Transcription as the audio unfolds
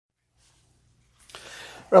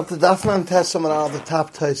Rav the Dafman Tessam and all the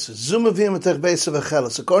top Taisus. Zumavim Tech Beis of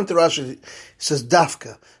Achelis. According to Rashi, he says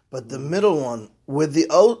Dafka, but the middle one with the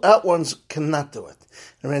out ones cannot do it.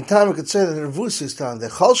 And in time we could say that the Revusi is telling the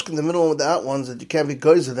Cholshkin, the middle one with the out ones, that you can't be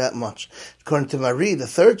goyzer that much. According to Mari, the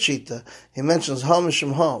third Shita, he mentions Ha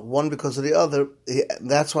Mishum Ha, one because of the other.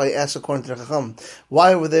 That's why he asks according to the Chacham,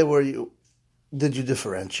 why were they where you did you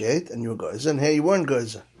differentiate and you were goyzer, and here you weren't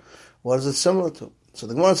goyzer? What is it similar to? So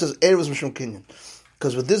the Gemara says Erev was Mishum Kinyan.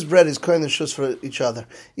 Because with this bread, he's kind of shus for each other.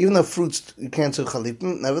 Even though fruits, you can't do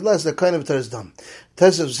chalipim, nevertheless, they're kind of teres dam.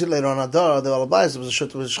 Teres we see later on Adar, the Alabayas, there was a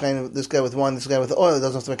shut with this guy with wine, this guy with oil, it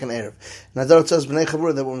doesn't have to make an Erev. And Adar it says, B'nei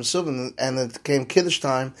Chavur, they were Mesubim, and it came Kiddush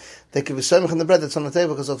time, they could be samich in the bread that's on the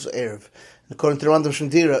table because of Erev. And according to the Random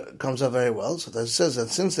Shendira, it comes out very well. So it says that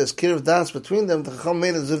since there's Kirov dance between them, the Chacham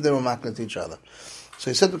made it as if they were makna to each other. So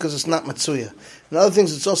he said because it's not matzuya. And other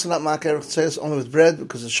things, it's also not makar it's only with bread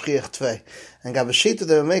because it's shchiach tvei. And gabashita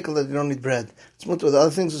they will make that you don't need bread. It's much with other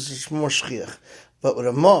things it's more shchiach. But with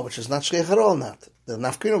a mo, which is not shchiach at all, not. The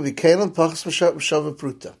nafkin will be keilan pachas b'shav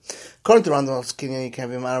pruta. According to Random Kinyan, you can't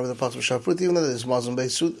be married with a pachas b'shav pruta, even though there's Muslim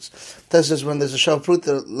based sudas. That says when there's a shav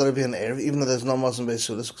pruta, let it be an erev, even though there's no Muslim based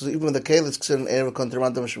sudas. Because even when the keilan is considered an erev according to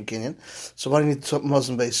Random Kinyan, so why do you need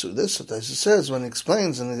Muslim based sudas? So Taisa says when he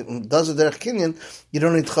explains and he does it derech Kinyan, you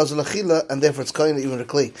don't need chazal achila, and therefore it's kind of even a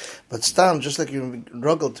kli. But stam, just like you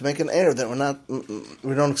struggle to make an erev that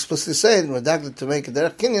we don't explicitly say it, we're dagli to make a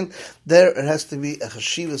derech Kinyan, there it has to be a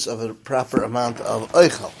chashivas of a proper amount of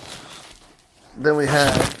oichal. Then we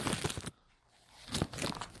have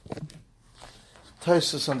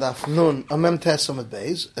Taisus and Daf Nun, a mem tesam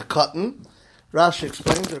beis, a cotton. Rashi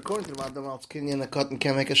explains that according to the Madam Alts Kinyan, a cotton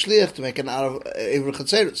can make a shliach to make an out of Ivra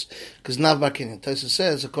Chatzeris, because not by Kinyan. Taisus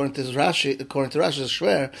says, according to Rashi, it's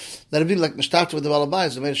shver, that it be like Nishtat with the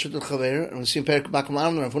Balabais, they made a shuttel chaver, and we see in Perik Bakum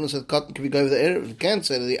Amner, and Funa said cotton can be going with the air, you can't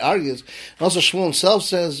say that, he argues. And also Shmuel himself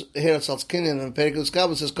says, here at Alts Kinyan, and Perik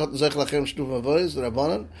Uskabah says, cotton zech lachem shtuv avois, the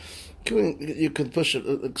Rabbanan. You could push it,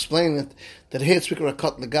 explain it, that here it's speaking about a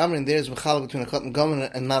cotton gamer, and there is mechalak between a cotton gamer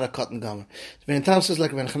and not a cotton gamer. When Tam says,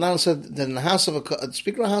 like when Chanan said, that in the house of a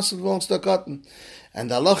speaker, a house belongs to a cotton. And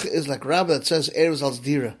the halacha is like Rabbi that says, Erev als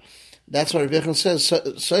dira. That's why Rabbi Yechon says,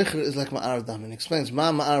 Soicher is like Ma'arav Dam. And he explains,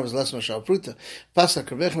 Ma'arav is less than Shal Pruta. Pasach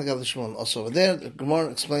Rabbi Yechon Gav Shmuel. Also over there, the Gemara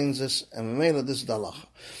explains this, and Mamela, this is the halacha.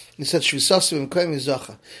 He said, Shvisasu v'mkoyim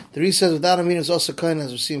yizacha. The Reese says, without a meaning is also kind,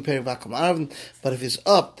 as we see in Peri Vakum Arvin, but if he's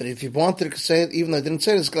up, that if he wanted to say it, even though he didn't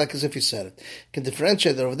say it, it's like as if he said it. He can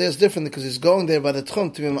differentiate that over there is different because he's going there by the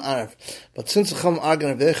Tchum to be Ma'arav. But since the Chum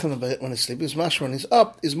arguing when he's sleeping, he's mashma, when he's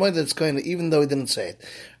up, is more that it's kind, even though he didn't say it.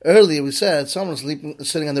 Earlier we said, someone was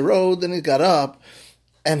sitting on the road, and he got up,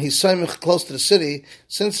 and he's so close to the city,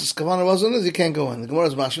 since his kavanah wasn't it, he can't go in. The Gemara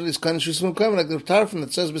is mashal, he's kind of shusum komem, like the Tarfim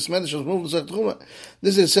that says, Bismedish was moved,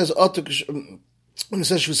 this is, it says, when it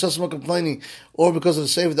says shusum complaining, or because of the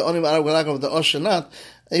save of the onim arab galak of the oshanat,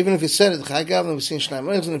 even if he said it, Chagav, we've seen Shnai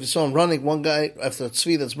Merz, and if you saw him running, one guy, after a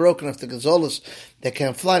tzvi that's broken, after Gazolis, they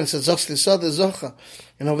can't fly, and he says, Zachli Sada Zocha.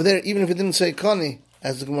 And over there, even if he didn't say Kani,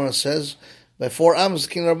 as the Gemara says, by 4 amos,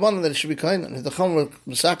 the king Rabbanan, that it should be kind. And if the Chum were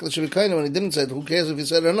Masakal, it should be kind. When he didn't say it, who cares if he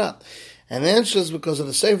said it or not? And the answer is because of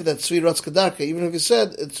the sefer that Tzvi Ratz Kedarka, even if he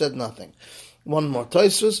said, it said nothing. One more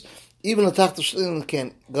Toisus, even the Tachta Shlin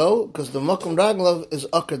can't go, because the Makom Raglav is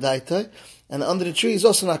Akar Daitai, and under the tree is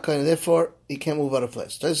also not kind, therefore he can't move out of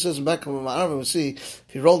place. Toisus says in back of Ma'arav, we see, if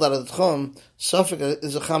he rolled out of the Chum, Safik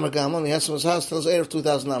is a Chamer Gamal, he has in his house, tells Erev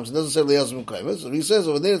 2,000 amos. It doesn't say Liyazim Koyim. So he says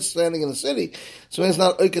over there, it's standing in the city, so it's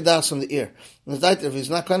not Oikadas in the ear. And if he's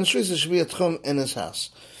not kind of trees, it should be a Tchum in his house.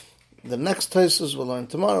 The next Toisus we'll learn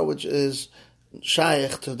tomorrow, which is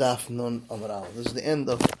Shayach to Daf Nun Amar. This is the end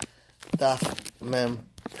of Daf Mem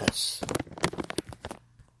Tes.